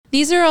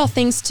These are all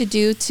things to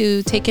do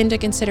to take into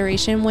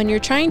consideration when you're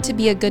trying to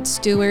be a good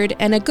steward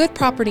and a good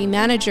property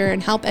manager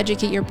and help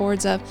educate your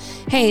boards of,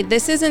 hey,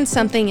 this isn't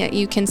something that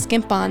you can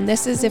skimp on.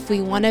 This is if we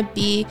want to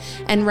be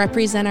and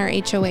represent our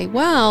HOA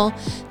well,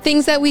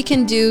 things that we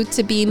can do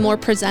to be more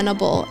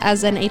presentable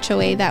as an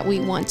HOA that we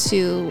want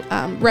to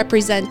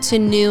represent to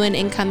new and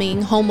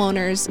incoming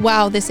homeowners.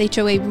 Wow, this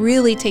HOA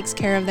really takes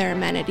care of their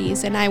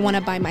amenities and I want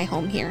to buy my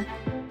home here.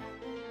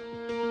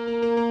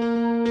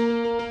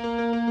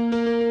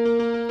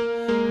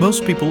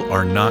 Most people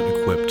are not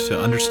equipped to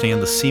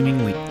understand the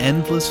seemingly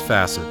endless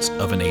facets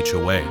of an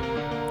HOA.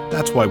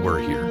 That's why we're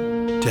here,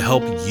 to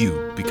help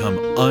you become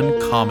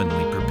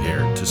uncommonly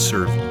prepared to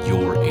serve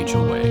your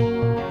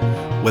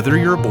HOA. Whether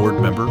you're a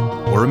board member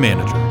or a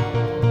manager,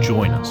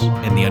 join us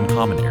in the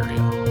Uncommon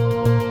Area.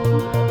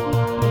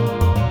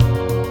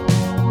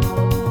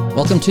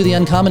 Welcome to the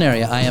Uncommon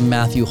Area. I am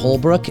Matthew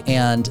Holbrook,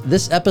 and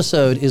this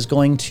episode is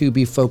going to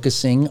be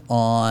focusing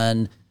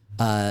on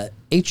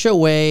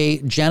HOA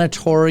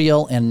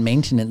janitorial and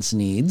maintenance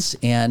needs.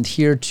 And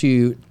here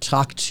to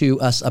talk to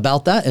us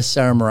about that is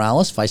Sarah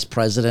Morales, Vice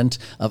President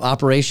of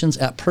Operations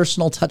at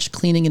Personal Touch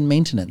Cleaning and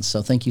Maintenance.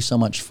 So thank you so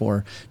much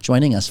for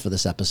joining us for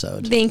this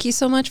episode. Thank you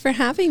so much for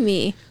having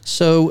me.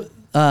 So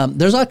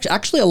there's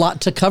actually a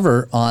lot to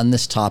cover on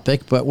this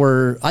topic, but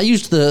I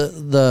used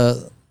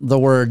the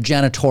word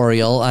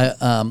janitorial.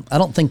 I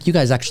don't think you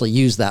guys actually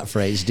use that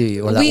phrase, do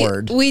you, or that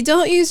word? We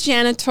don't use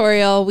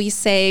janitorial. We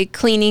say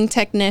cleaning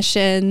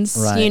technicians,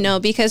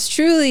 right. Because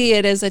truly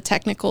it is a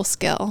technical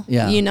skill,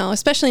 yeah.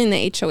 Especially in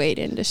the HOA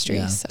industry.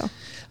 Yeah. So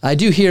I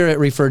do hear it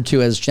referred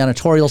to as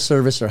janitorial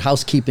service or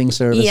housekeeping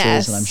services,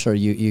 yes. And I'm sure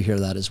you hear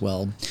that as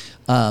well.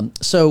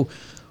 So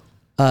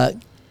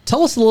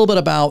tell us a little bit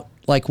about,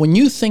 like, when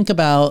you think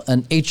about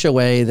an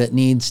HOA that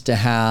needs to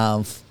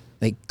have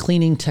a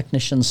cleaning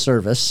technician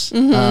service.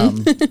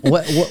 Mm-hmm.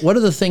 What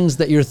are the things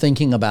that you're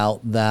thinking about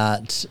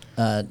that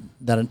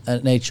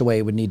an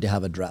HOA would need to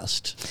have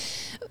addressed?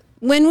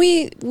 When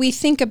we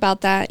think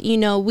about that,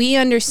 we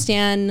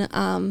understand,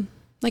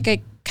 like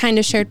I kind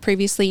of shared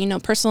previously,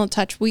 personal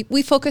touch,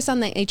 we focus on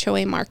the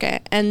HOA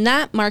market, and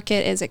that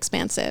market is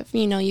expansive.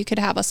 You could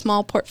have a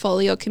small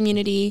portfolio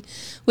community,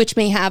 which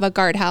may have a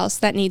guardhouse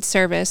that needs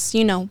service,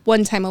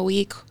 one time a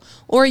week.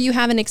 Or you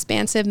have an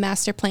expansive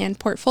master plan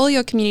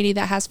portfolio community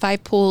that has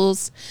 5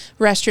 pools,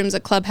 restrooms, a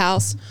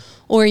clubhouse.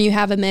 Or you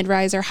have a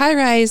mid-rise or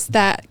high-rise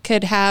that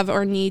could have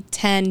or need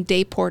 10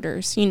 day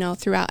porters,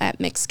 throughout at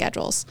mixed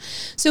schedules.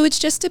 So it's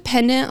just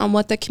dependent on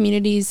what the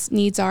community's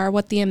needs are,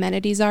 what the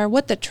amenities are,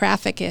 what the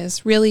traffic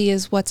is, really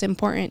is what's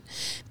important.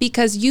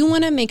 Because you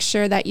want to make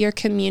sure that your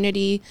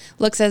community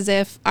looks as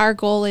if our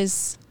goal,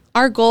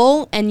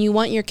 and you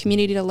want your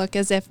community to look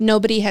as if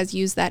nobody has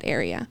used that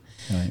area.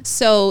 Right.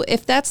 So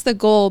if that's the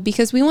goal,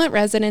 because we want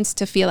residents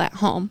to feel at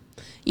home,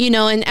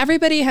 and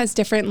everybody has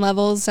different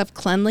levels of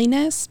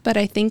cleanliness, but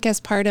I think as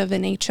part of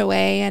an HOA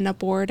and a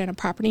board and a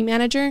property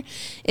manager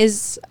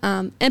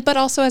but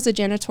also as a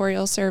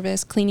janitorial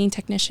service, cleaning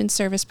technician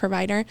service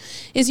provider,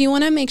 is you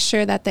want to make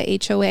sure that the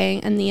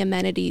HOA and the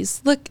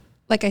amenities look,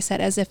 like I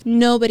said, as if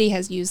nobody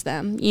has used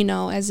them,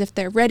 as if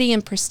they're ready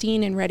and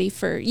pristine and ready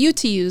for you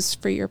to use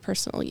for your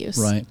personal use.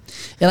 Right.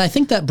 And I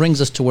think that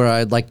brings us to where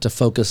I'd like to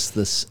focus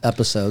this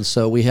episode.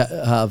 So we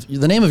have,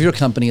 the name of your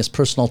company is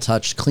Personal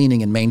Touch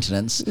Cleaning and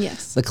Maintenance.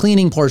 Yes. The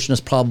cleaning portion is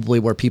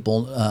probably where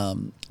people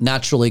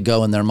naturally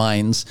go in their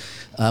minds.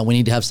 We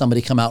need to have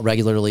somebody come out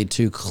regularly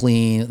to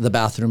clean the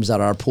bathrooms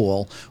at our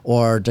pool,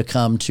 or to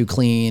come to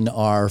clean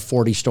our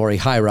 40-story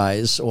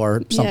high-rise,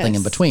 or something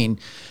in between.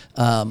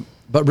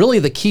 But really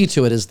the key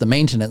to it is the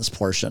maintenance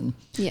portion.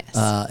 Yes.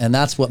 And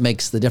that's what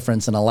makes the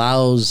difference and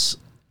allows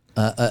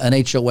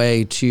an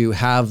HOA to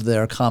have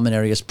their common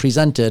areas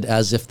presented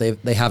as if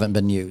they haven't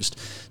been used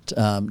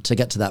to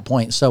get to that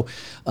point. So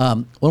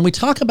when we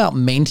talk about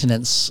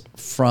maintenance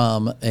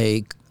from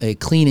a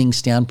cleaning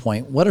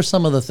standpoint, what are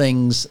some of the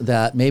things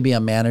that maybe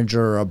a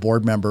manager or a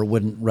board member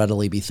wouldn't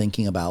readily be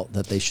thinking about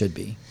that they should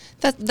be?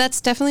 That's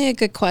definitely a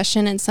good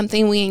question, and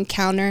something we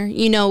encounter.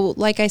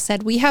 Like I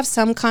said, we have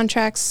some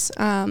contracts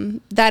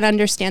that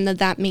understand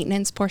that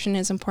maintenance portion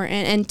is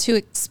important. And to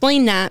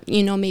explain that,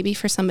 maybe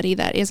for somebody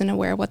that isn't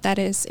aware what that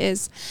is,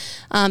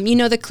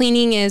 the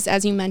cleaning is,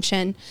 as you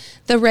mentioned,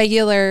 the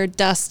regular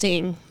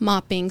dusting,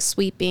 mopping,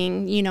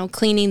 sweeping,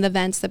 cleaning the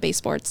vents, the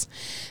baseboards.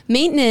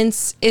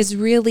 Maintenance is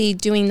really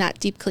doing that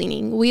deep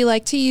cleaning. We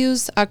like to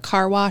use a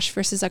car wash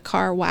versus a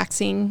car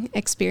waxing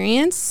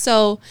experience.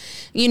 So,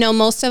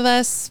 most of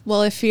us,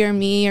 well, if you're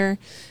me or,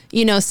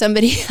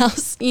 somebody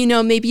else,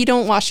 maybe you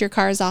don't wash your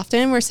car as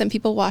often, where some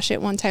people wash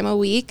it one time a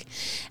week.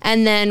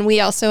 And then we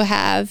also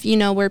have,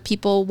 where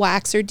people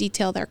wax or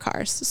detail their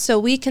cars. So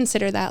we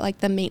consider that like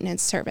the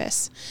maintenance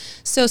service.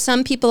 So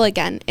some people,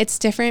 again, it's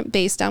different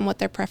based on what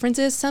their preference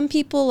is. Some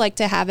people like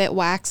to have it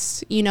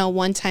waxed,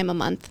 one time a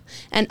month.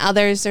 And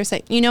others are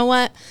saying, you know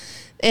what?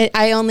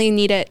 I only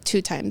need it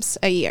 2 times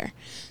a year.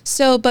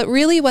 So, but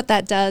really what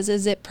that does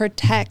is it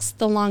protects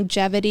the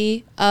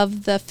longevity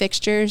of the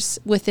fixtures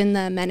within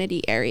the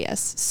amenity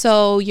areas.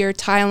 So your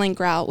tile and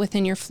grout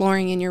within your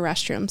flooring in your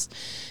restrooms.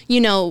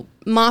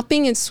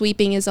 Mopping and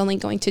sweeping is only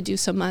going to do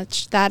so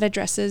much. That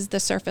addresses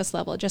the surface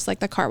level, just like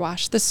the car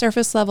wash, the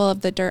surface level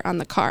of the dirt on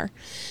the car.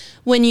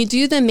 When you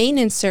do the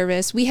maintenance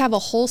service, we have a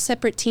whole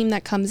separate team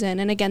that comes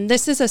in. And again,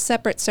 this is a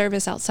separate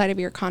service outside of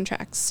your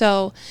contract.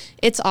 So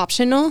it's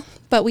optional,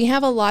 but we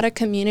have a lot of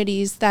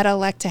communities that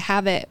elect to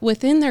have it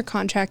within their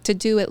contract to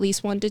do at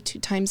least 1 to 2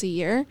 times a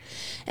year.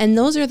 And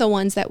those are the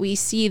ones that we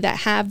see that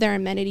have their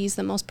amenities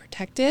the most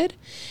protected.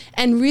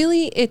 And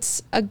really,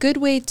 it's a good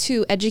way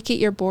to educate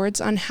your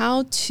boards on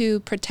how to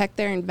protect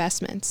their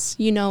investments,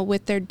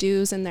 with their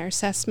dues and their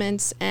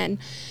assessments, and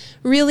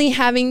really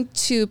having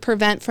to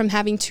prevent from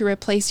having to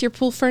replace your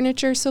pool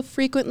furniture so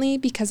frequently,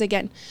 because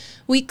again,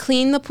 we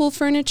clean the pool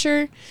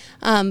furniture,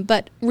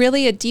 but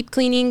really a deep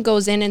cleaning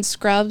goes in and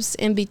scrubs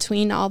in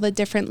between all the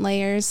different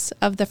layers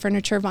of the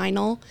furniture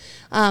vinyl,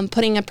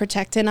 putting a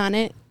protectant on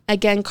it.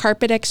 Again,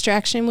 carpet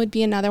extraction would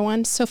be another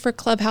one. So for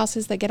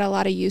clubhouses that get a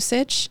lot of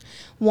usage,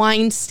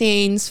 wine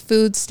stains,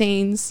 food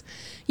stains,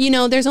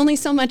 there's only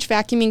so much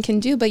vacuuming can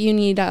do, but you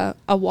need a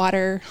hot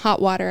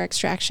water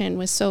extraction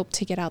with soap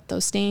to get out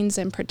those stains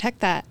and protect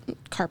that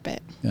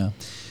carpet. Yeah.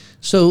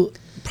 So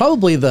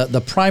probably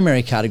the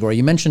primary category,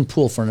 you mentioned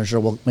pool furniture,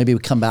 well, maybe we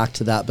come back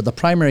to that, but the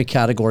primary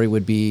category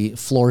would be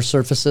floor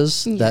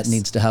surfaces. Yes. That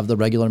needs to have the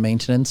regular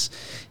maintenance.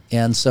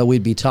 And so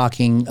we'd be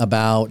talking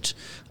about,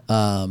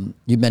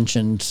 you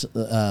mentioned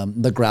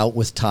the grout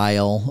with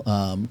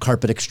tile,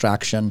 carpet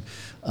extraction,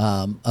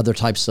 other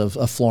types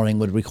of flooring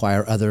would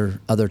require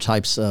other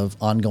types of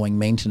ongoing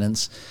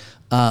maintenance.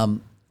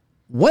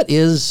 What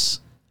is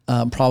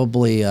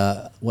probably,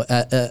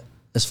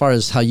 as far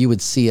as how you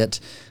would see it,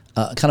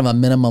 kind of a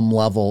minimum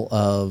level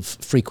of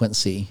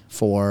frequency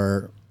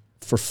for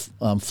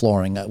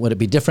flooring? Would it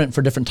be different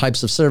for different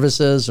types of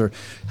services, or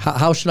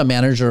how should a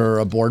manager or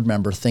a board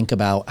member think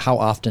about how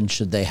often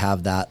should they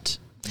have that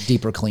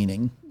deeper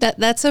cleaning?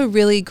 That's a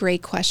really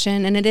great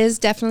question, and it is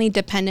definitely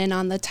dependent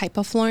on the type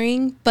of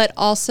flooring, but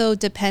also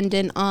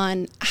dependent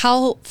on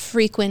how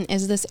frequent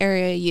is this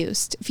area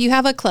used. If you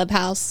have a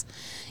clubhouse,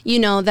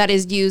 that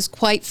is used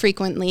quite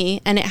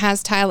frequently, and it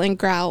has tile and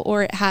grout,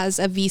 or it has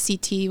a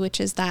VCT,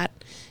 which is that,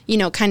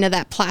 kind of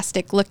that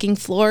plastic looking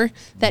floor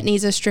that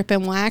needs a strip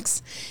and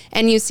wax,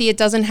 and you see it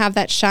doesn't have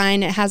that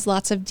shine, it has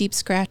lots of deep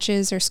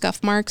scratches or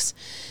scuff marks,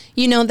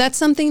 that's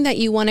something that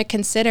you want to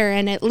consider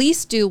and at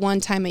least do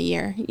 1 time a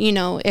year.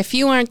 If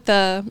you aren't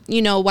the,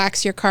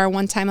 wax your car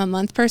 1 time a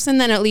month person,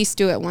 then at least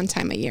do it 1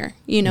 time a year,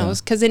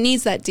 because it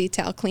needs that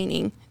detail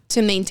cleaning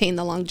to maintain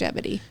the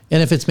longevity.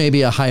 And if it's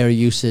maybe a higher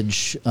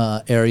usage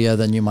area,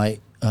 then you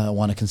might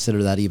want to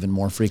consider that even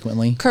more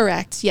frequently.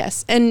 Correct.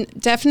 Yes. And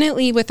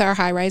definitely with our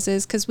high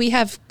rises, because we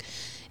have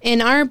in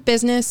our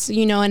business,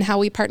 and how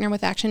we partner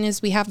with Action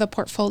is we have the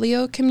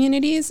portfolio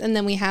communities, and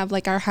then we have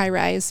like our high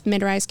rise,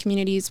 mid rise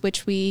communities,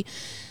 which we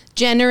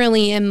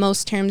generally in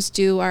most terms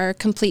do our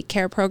complete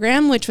care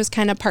program, which was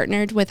kind of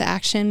partnered with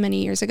Action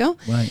many years ago.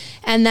 Right.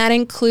 And that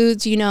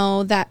includes,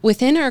 that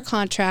within our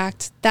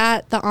contract,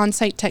 that the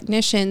on-site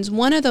technicians,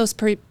 one of those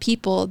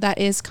people that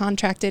is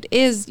contracted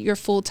is your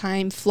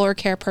full-time floor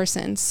care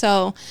person.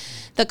 So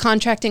the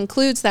contract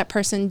includes that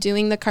person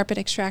doing the carpet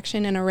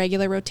extraction in a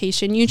regular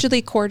rotation,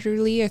 usually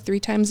quarterly or 3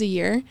 times a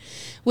year,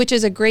 which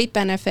is a great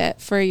benefit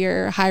for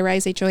your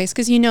high-rise HOAs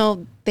because,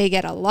 they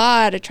get a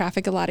lot of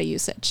traffic, a lot of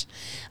usage.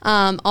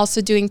 Also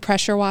doing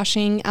pressure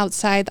washing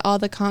outside all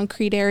the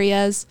concrete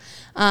areas,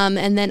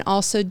 and then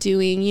also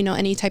doing,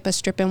 any type of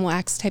strip and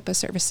wax type of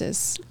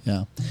services.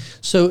 Yeah.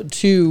 So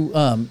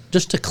to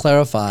just to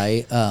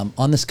clarify,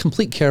 on this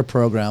complete care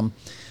program,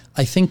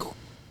 I think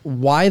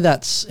why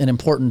that's an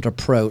important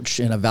approach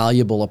and a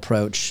valuable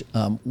approach.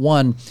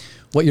 One,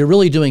 what you're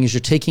really doing is you're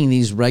taking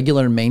these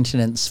regular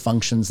maintenance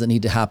functions that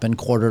need to happen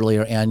quarterly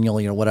or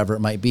annually or whatever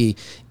it might be,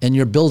 and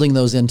you're building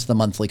those into the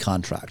monthly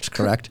contract,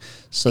 correct?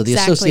 So exactly.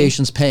 The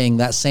association's paying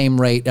that same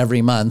rate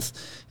every month,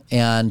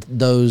 and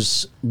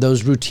those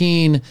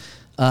routine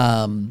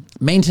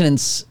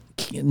maintenance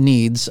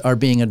needs are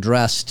being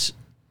addressed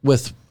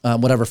with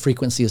whatever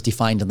frequency is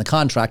defined in the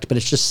contract, but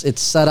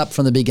it's set up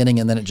from the beginning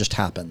and then it just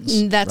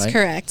happens. That's right?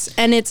 correct.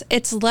 And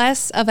it's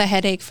less of a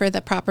headache for the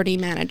property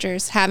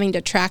managers having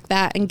to track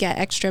that and get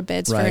extra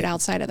bids right. for it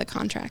outside of the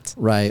contract.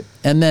 Right.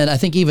 And then I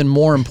think even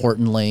more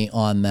importantly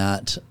on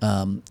that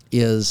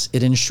is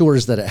it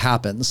ensures that it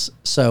happens.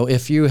 So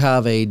if you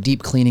have a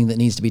deep cleaning that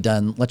needs to be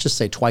done, let's just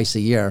say twice a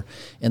year,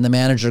 and the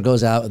manager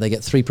goes out, they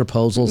get 3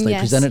 proposals, they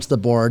yes. present it to the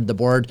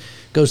board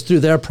goes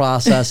through their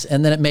process,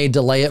 and then it may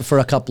delay it for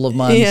a couple of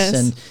months. Yes.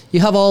 And you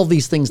have all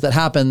these things that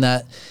happen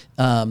that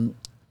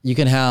you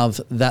can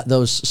have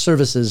those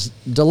services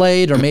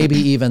delayed, or maybe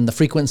even the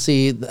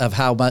frequency of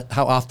how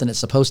often it's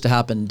supposed to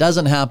happen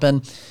doesn't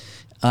happen.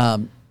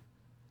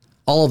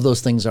 All all of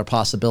those things are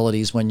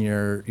possibilities when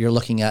you're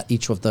looking at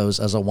each of those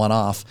as a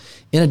one-off.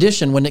 In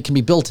addition, when it can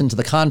be built into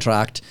the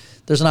contract,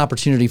 there's an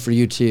opportunity for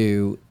you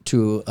to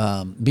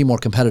be more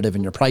competitive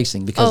in your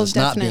pricing because it's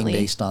definitely. not being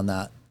based on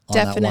that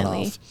Definitely.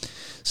 one-off.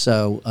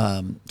 So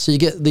so you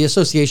get the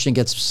association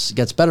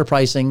gets better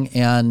pricing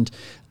and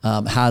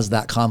has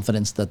that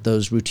confidence that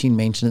those routine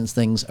maintenance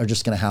things are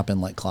just going to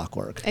happen like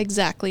clockwork.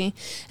 Exactly.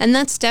 And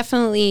that's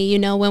definitely,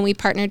 when we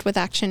partnered with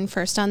Action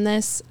First on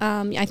this,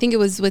 I think it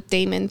was with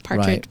Damon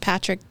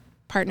Patrick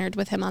partnered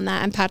with him on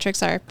that, and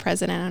Patrick's our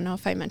president. I don't know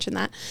if I mentioned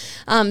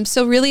that.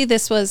 So really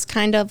this was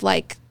kind of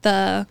like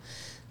the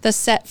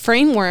set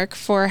framework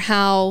for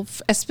how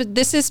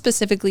this is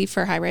specifically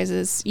for high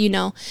rises,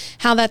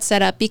 how that's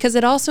set up, because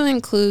it also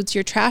includes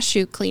your trash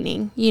chute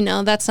cleaning.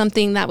 That's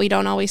something that we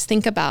don't always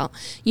think about,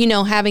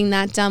 having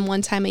that done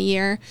one time a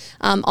year.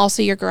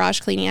 Also your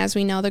garage cleaning, as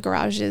we know, the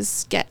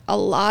garages get a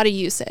lot of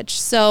usage.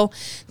 So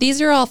these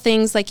are all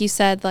things, like you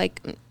said,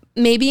 like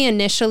maybe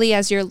initially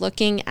as you're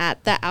looking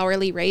at the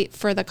hourly rate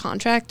for the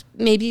contract,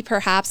 maybe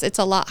perhaps it's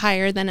a lot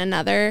higher than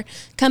another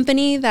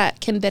company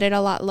that can bid it a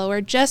lot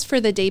lower just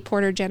for the day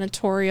porter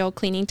janitorial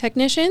cleaning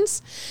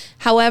technicians.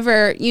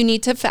 However, you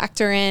need to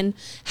factor in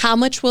how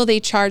much will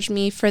they charge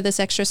me for this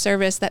extra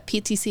service that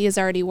PTC is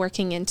already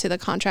working into the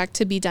contract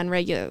to be done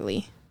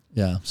regularly.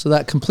 Yeah. So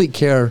that complete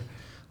care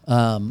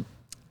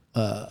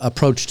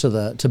approach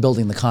to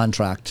building the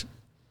contract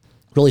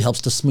really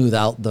helps to smooth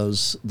out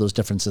those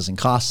differences in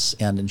costs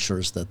and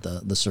ensures that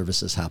the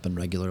services happen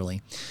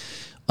regularly.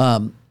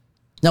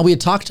 Now, we had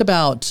talked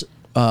about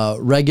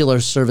regular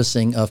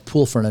servicing of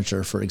pool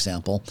furniture, for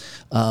example.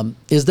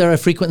 Is there a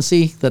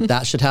frequency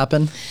that should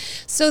happen?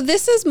 So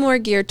this is more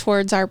geared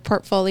towards our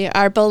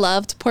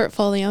beloved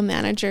portfolio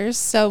managers.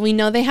 So we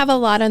know they have a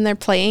lot on their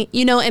plate,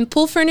 and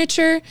pool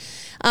furniture,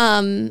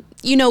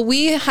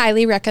 we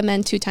highly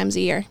recommend 2 times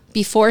a year,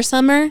 before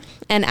summer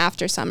and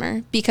after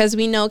summer, because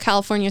we know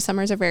California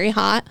summers are very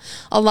hot.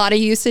 A lot of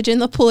usage in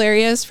the pool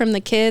areas from the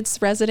kids,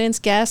 residents,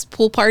 guests,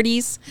 pool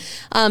parties.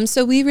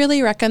 So we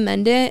really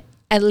recommend it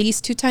at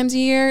least 2 times a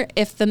year,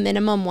 if the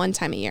minimum 1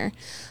 time a year.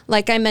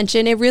 Like I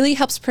mentioned, it really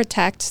helps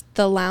protect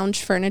the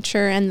lounge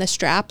furniture and the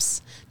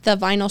straps, the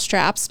vinyl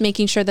straps,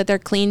 making sure that they're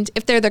cleaned.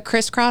 If they're the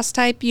crisscross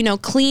type,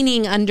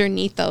 cleaning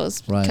underneath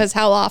those, because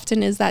how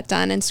often is that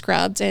done and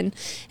scrubbed and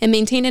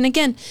maintained? And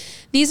again,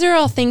 these are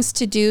all things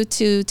to do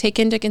to take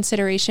into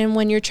consideration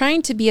when you're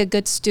trying to be a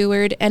good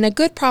steward and a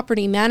good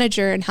property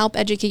manager and help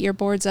educate your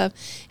boards of,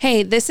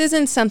 hey, this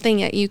isn't something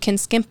that you can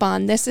skimp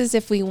on. This is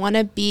if we want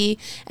to be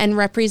and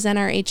represent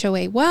our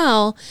HOA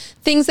well,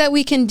 things that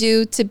we can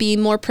do to be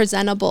more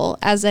presentable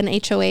as an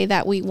HOA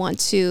that we want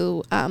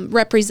to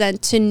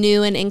represent to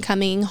new and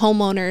incoming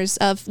homeowners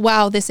of,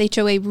 wow, this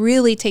HOA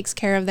really takes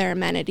care of their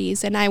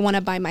amenities and I want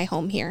to buy my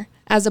home here,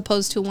 as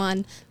opposed to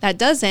one that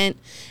doesn't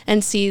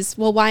and sees,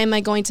 well, why am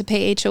I going to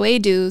pay HOA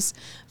dues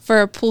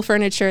for pool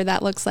furniture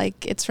that looks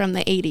like it's from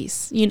the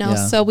 80s, Yeah.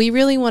 So we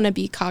really want to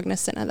be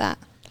cognizant of that.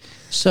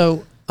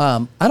 So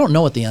I don't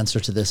know what the answer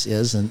to this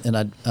is,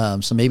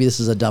 so maybe this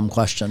is a dumb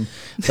question,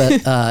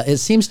 but it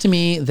seems to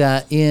me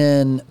that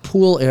in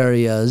pool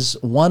areas,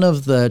 one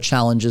of the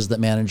challenges that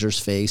managers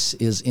face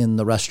is in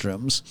the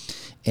restrooms.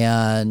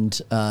 And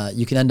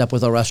you can end up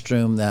with a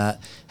restroom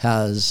that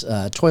has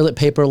toilet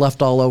paper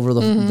left all over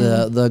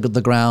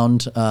the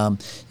ground.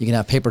 You can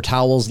have paper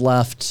towels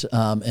left,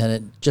 and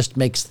it just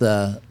makes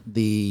the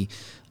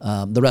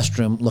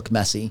restroom look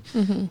messy.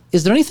 Mm-hmm.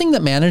 Is there anything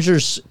that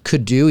managers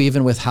could do,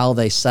 even with how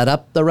they set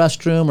up the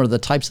restroom or the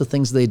types of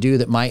things they do,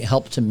 that might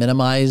help to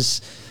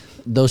minimize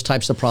those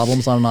types of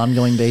problems on an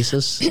ongoing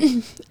basis?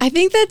 I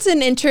think that's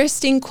an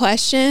interesting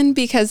question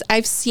because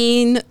I've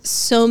seen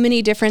so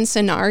many different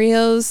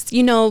scenarios.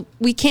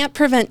 We can't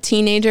prevent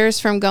teenagers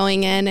from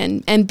going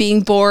in and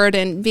being bored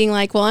and being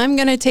like, well, I'm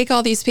going to take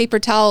all these paper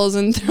towels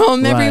and throw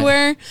them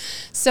everywhere.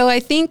 So I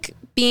think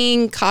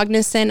being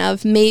cognizant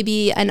of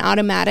maybe an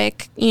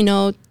automatic,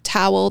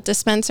 towel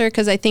dispenser,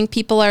 because I think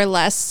people are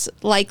less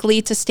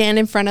likely to stand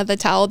in front of the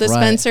towel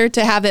dispenser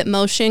to have it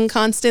motion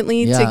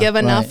constantly to give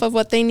enough of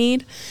what they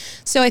need.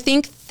 So I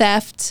think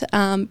theft,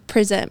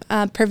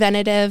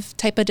 preventative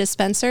type of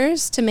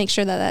dispensers to make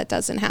sure that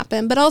doesn't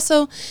happen. But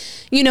also,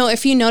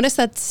 if you notice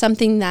that's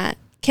something that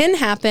can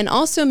happen,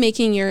 also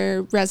making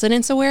your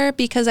residents aware,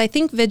 because I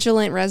think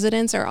vigilant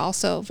residents are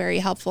also very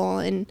helpful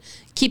in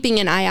keeping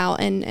an eye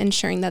out and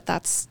ensuring that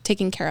that's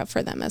taken care of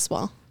for them as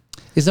well.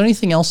 Is there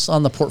anything else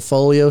on the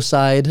portfolio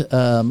side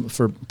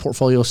for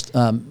portfolio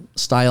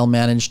style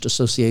managed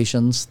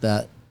associations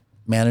that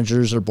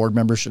managers or board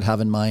members should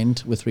have in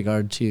mind with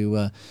regard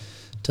to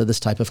this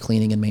type of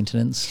cleaning and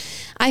maintenance?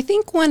 I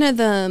think one of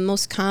the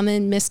most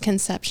common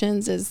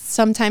misconceptions is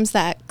sometimes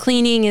that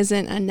cleaning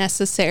isn't a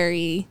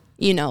necessary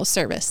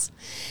service.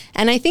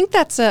 And I think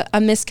that's a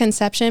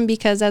misconception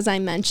because, as I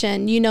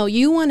mentioned,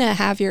 you want to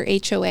have your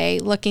HOA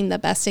looking the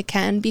best it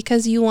can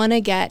because you want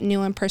to get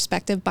new and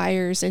prospective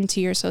buyers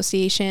into your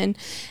association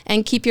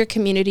and keep your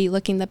community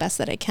looking the best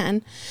that it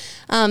can.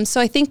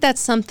 So I think that's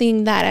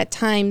something that at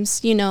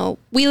times,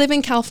 we live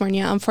in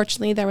California.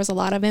 Unfortunately, there was a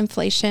lot of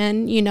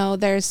inflation.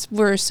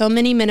 Were so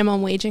many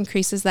minimum wage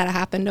increases that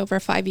happened over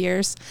 5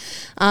 years.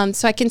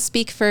 So I can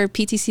speak for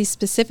PTC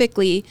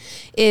specifically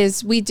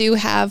is we do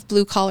have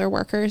blue collar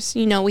workers.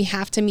 We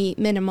have to meet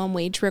minimum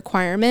wage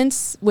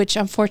requirements, which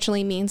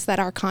unfortunately means that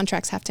our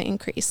contracts have to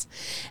increase.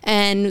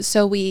 And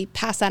so we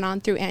pass that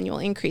on through annual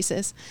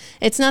increases.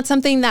 It's not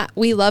something that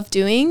we love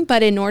doing,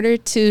 but in order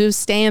to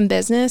stay in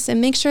business and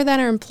make sure that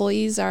our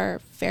employees are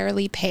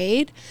fairly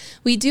paid,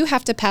 we do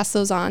have to pass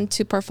those on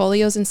to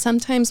portfolios. And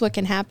sometimes what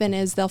can happen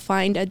is they'll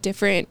find a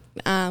different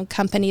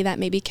company that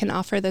maybe can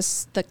offer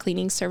the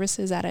cleaning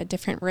services at a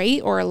different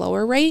rate or a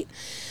lower rate.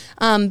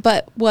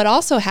 But what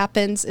also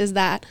happens is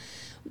that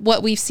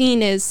what we've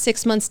seen is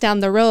 6 months down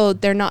the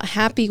road, they're not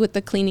happy with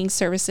the cleaning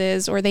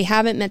services or they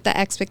haven't met the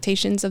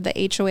expectations of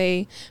the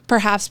HOA,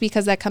 perhaps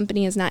because that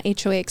company is not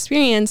HOA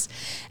experienced.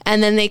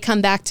 And then they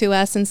come back to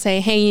us and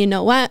say, hey, you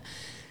know what?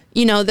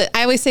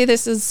 I always say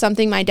this is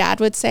something my dad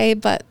would say,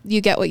 but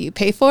you get what you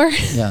pay for.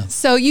 Yeah.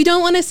 So you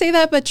don't want to say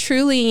that, but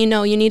truly,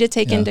 you need to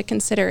take into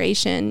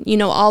consideration,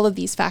 all of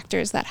these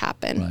factors that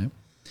happen. Right.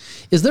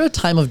 Is there a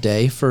time of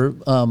day for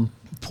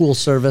pool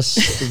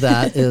service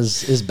that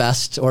is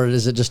best, or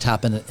does it just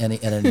happen at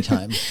any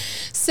time?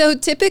 So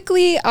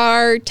typically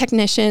our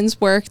technicians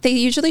work, they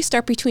usually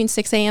start between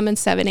 6 a.m. and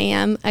 7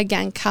 a.m.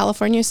 Again,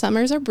 California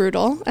summers are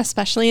brutal,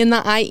 especially in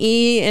the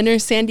IE, inner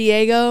San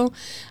Diego,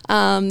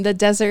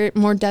 the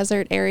more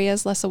desert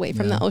areas, less away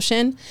from the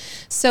ocean.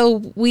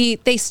 So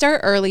they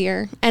start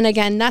earlier. And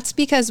again, that's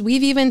because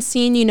we've even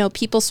seen,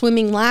 people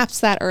swimming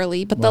laps that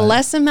early, but the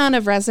less amount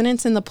of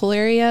residents in the pool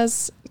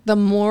areas, the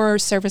more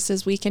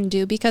services we can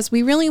do because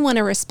we really want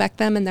to respect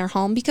them in their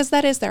home because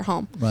that is their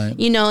home, right?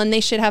 And they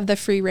should have the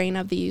free reign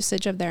of the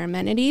usage of their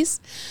amenities.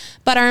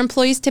 But our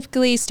employees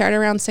typically start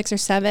around 6 or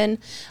 7.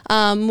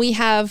 They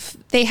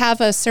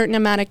have a certain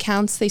amount of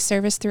accounts they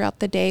service throughout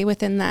the day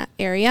within that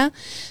area.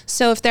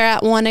 So if they're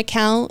at one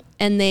account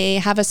and they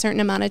have a certain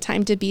amount of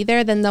time to be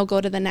there, then they'll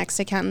go to the next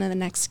account and then the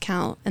next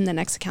account and the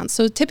next account.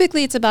 So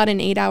typically it's about an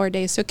 8-hour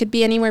day. So it could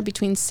be anywhere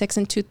between 6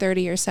 and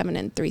 2:30 or 7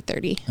 and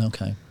 3:30.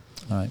 Okay.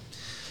 All right.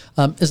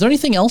 Is there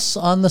anything else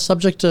on the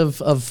subject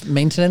of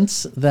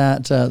maintenance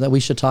that we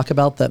should talk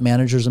about that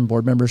managers and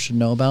board members should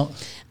know about?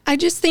 I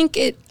just think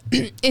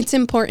it's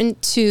important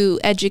to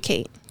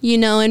educate,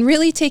 and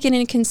really take it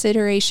into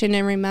consideration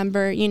and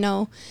remember, I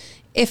know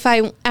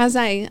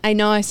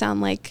I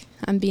sound like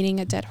I'm beating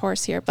a dead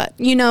horse here, but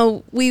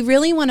we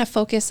really want to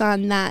focus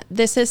on that.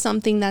 This is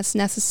something that's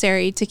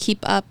necessary to keep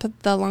up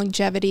the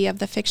longevity of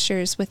the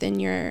fixtures within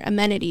your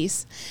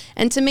amenities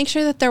and to make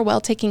sure that they're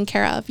well taken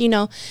care of,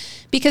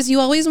 because you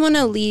always want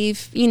to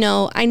leave,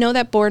 I know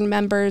that board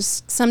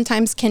members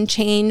sometimes can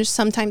change.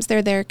 Sometimes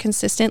they're there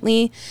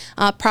consistently,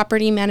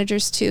 property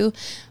managers too.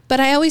 But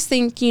I always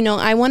think,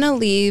 I want to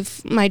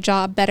leave my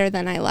job better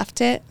than I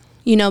left it,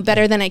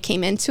 better than I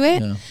came into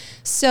it. Yeah.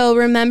 So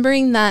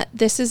remembering that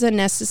this is a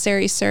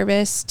necessary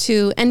service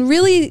and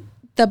really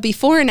the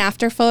before and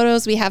after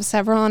photos, we have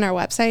several on our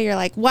website. You're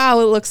like, wow,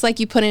 it looks like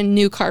you put in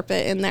new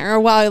carpet in there, or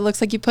wow, it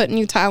looks like you put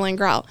new tile and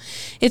grout.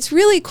 It's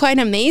really quite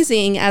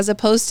amazing as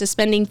opposed to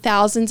spending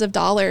thousands of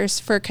dollars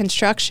for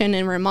construction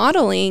and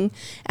remodeling,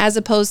 as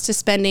opposed to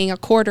spending a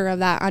quarter of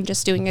that on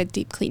just doing a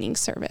deep cleaning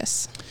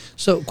service.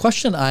 So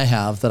question I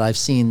have that I've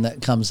seen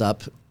that comes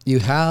up, you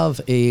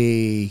have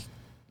a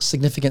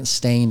significant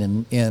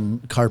stain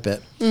in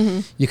carpet.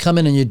 Mm-hmm. You come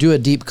in and you do a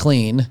deep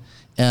clean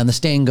and the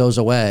stain goes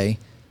away,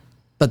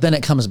 but then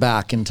it comes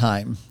back in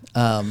time.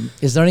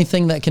 Is there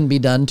anything that can be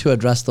done to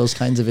address those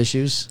kinds of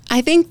issues?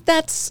 I think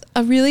that's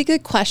a really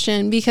good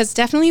question because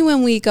definitely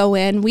when we go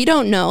in, we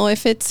don't know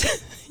if it's,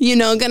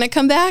 going to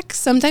come back.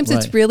 Sometimes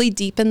it's really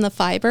deep in the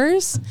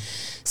fibers.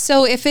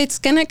 So if it's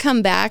going to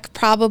come back,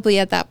 probably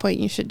at that point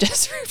you should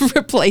just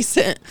replace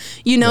it,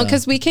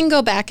 because we can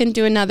go back and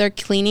do another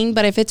cleaning.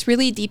 But if it's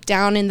really deep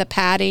down in the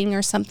padding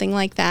or something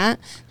like that,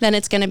 then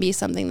it's going to be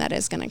something that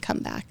is going to come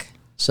back.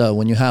 So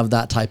when you have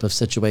that type of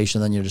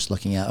situation, then you're just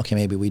looking at, okay,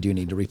 maybe we do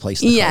need to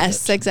replace the carpet.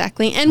 Yes,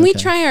 exactly. And we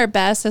try our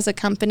best as a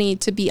company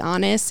to be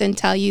honest and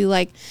tell you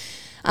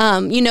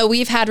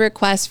we've had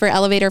requests for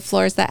elevator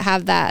floors that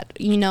have that,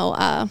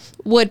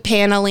 wood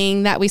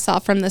paneling that we saw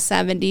from the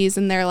 70s.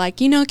 And they're like,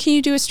 can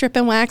you do a strip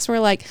and wax? We're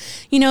like,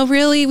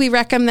 really, we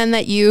recommend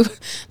that you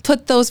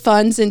put those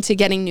funds into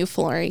getting new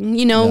flooring.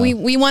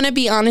 We want to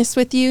be honest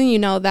with you,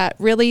 that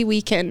really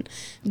we can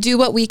do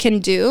what we can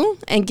do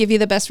and give you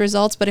the best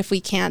results. But if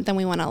we can't, then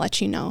we want to let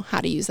you know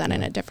how to use that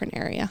in a different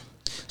area.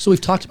 So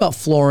we've talked about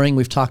flooring,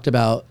 we've talked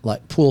about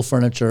pool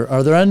furniture.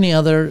 Are there any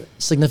other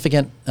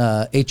significant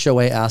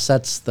HOA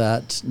assets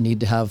that need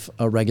to have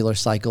a regular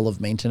cycle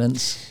of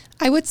maintenance?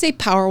 I would say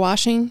power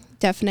washing.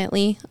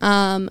 definitely.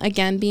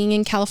 Again, being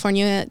in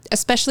California,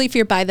 especially if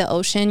you're by the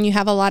ocean, you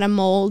have a lot of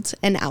mold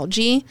and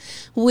algae,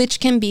 which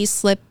can be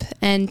slip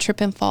and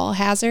trip and fall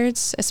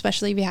hazards,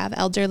 especially if you have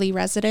elderly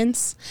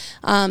residents.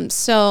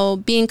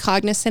 So being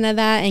cognizant of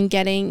that and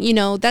getting,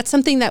 that's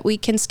something that we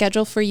can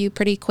schedule for you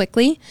pretty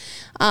quickly.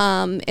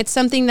 It's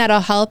something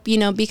that'll help,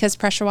 because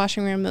pressure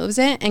washing removes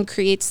it and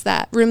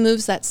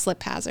removes that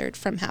slip hazard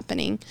from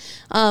happening.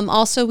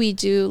 Also, we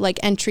do like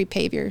entry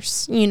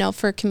pavers,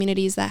 for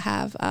communities that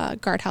have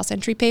guardhouse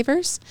entry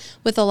pavers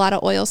with a lot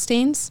of oil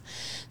stains.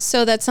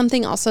 So that's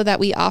something also that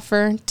we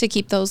offer to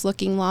keep those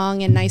looking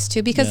long and nice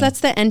too, because that's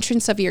the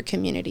entrance of your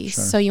community.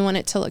 Sure. So you want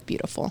it to look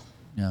beautiful.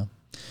 Yeah.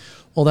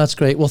 Well, that's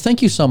great. Well,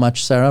 thank you so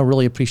much, Sarah.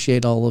 Really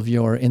appreciate all of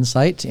your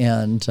insight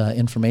and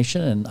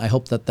information. And I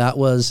hope that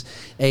was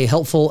a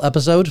helpful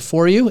episode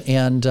for you.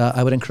 And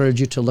I would encourage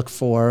you to look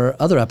for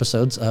other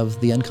episodes of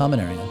The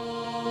Uncommon Area.